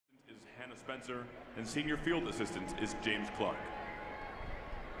Spencer, and senior field assistant is James Clark.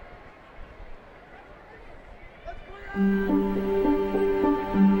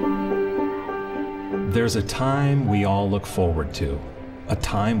 There's a time we all look forward to, a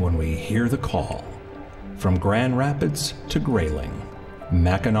time when we hear the call. From Grand Rapids to Grayling,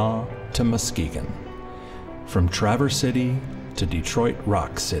 Mackinac to Muskegon, from Traverse City to Detroit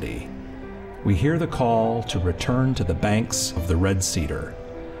Rock City, we hear the call to return to the banks of the Red Cedar.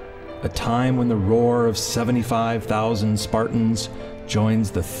 A time when the roar of 75,000 Spartans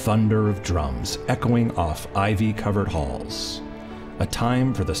joins the thunder of drums echoing off ivy-covered halls. A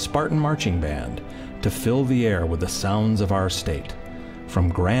time for the Spartan Marching Band to fill the air with the sounds of our state, from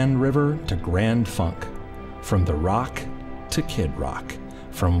Grand River to Grand Funk, from the Rock to Kid Rock,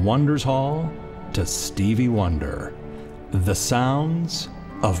 from Wonders Hall to Stevie Wonder. The sounds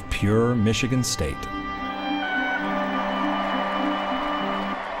of pure Michigan State.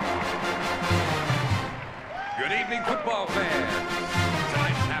 Good evening, football fans.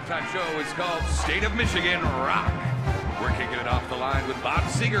 Tonight's halftime show is called State of Michigan Rock. We're kicking it off the line with Bob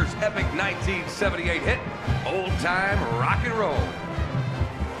Seger's epic 1978 hit, Old Time Rock and Roll.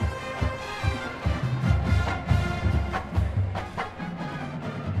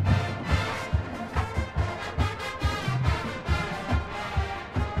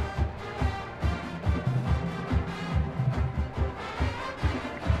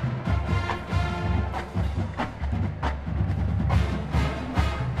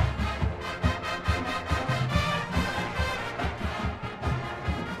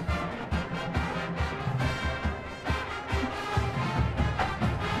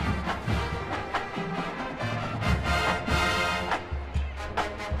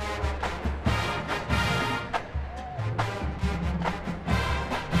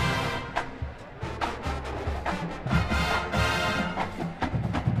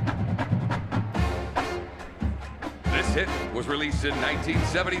 Hit was released in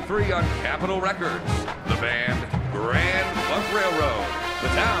 1973 on Capitol Records. The band, Grand Funk Railroad. The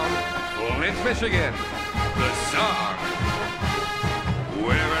town, Flint, Michigan. The song,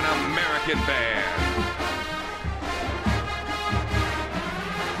 We're an American Band.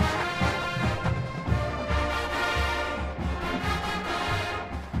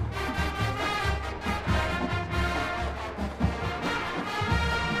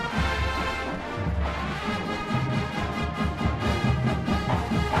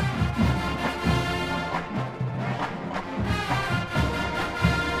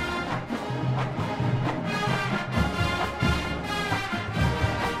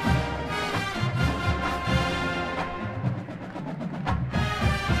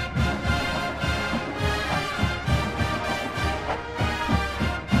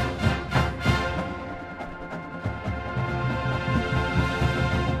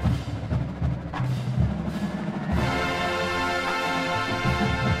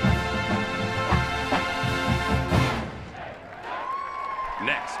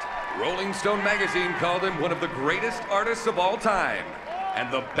 Next, Rolling Stone magazine called him one of the greatest artists of all time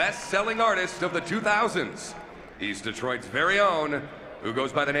and the best-selling artist of the 2000s. He's Detroit's very own, who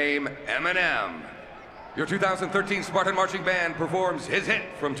goes by the name Eminem. Your 2013 Spartan Marching Band performs his hit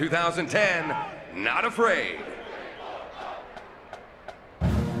from 2010, Not Afraid.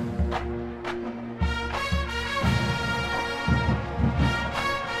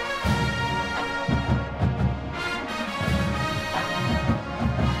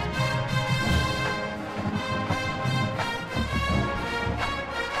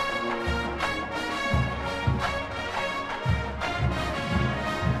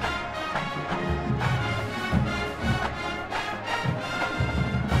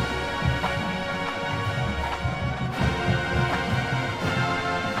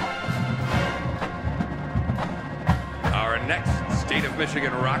 Next State of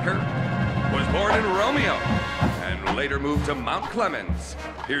Michigan rocker was born in Romeo and later moved to Mount Clemens.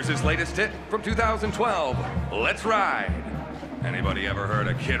 Here's his latest hit from 2012, Let's Ride. Anybody ever heard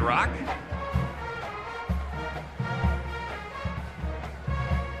of Kid Rock?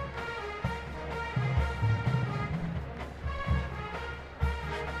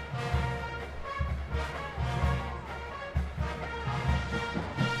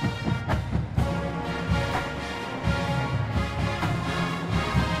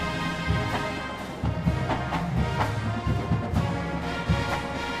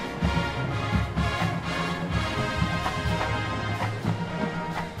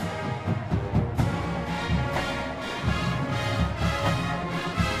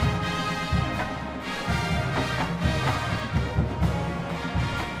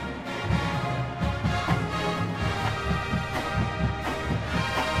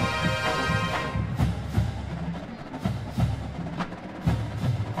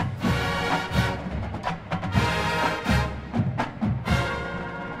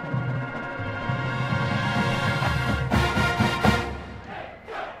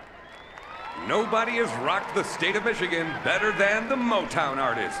 Nobody has rocked the state of Michigan better than the Motown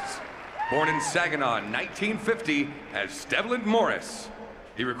Artists. Born in Saginaw in 1950 as Stevland Morris,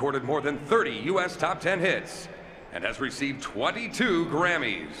 he recorded more than 30 U.S. top 10 hits and has received 22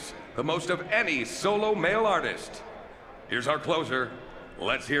 Grammys, the most of any solo male artist. Here's our closer.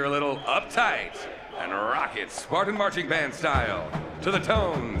 Let's hear a little Uptight and rock it Spartan marching band style to the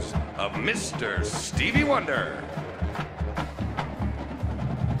tones of Mr. Stevie Wonder.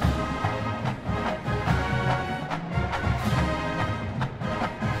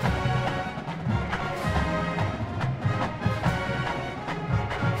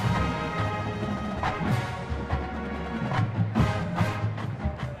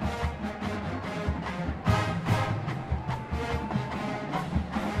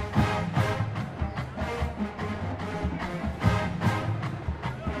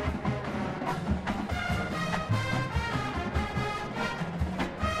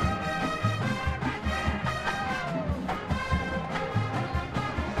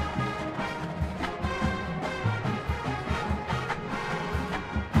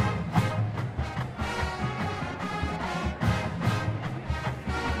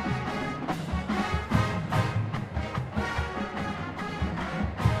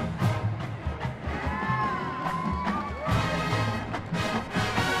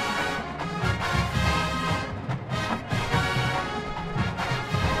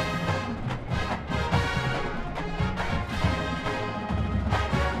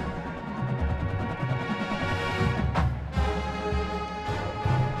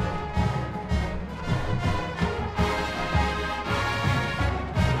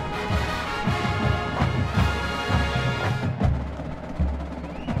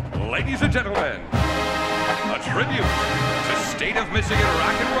 Ladies and gentlemen, a tribute to State of Michigan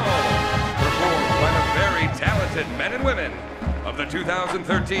rock and roll, performed by the very talented men and women of the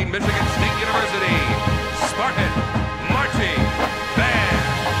 2013 Michigan State University Spartan Marching Band.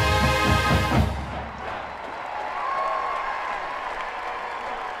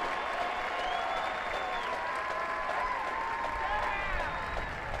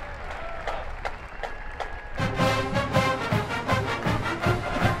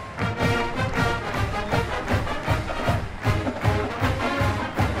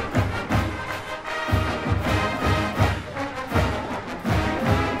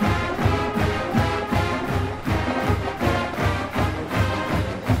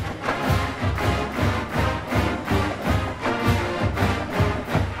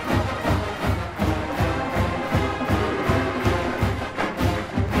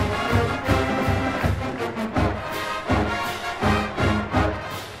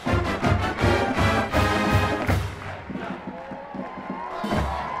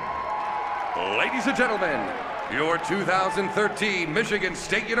 Ladies and gentlemen, your 2013 Michigan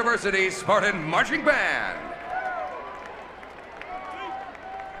State University Spartan Marching Band.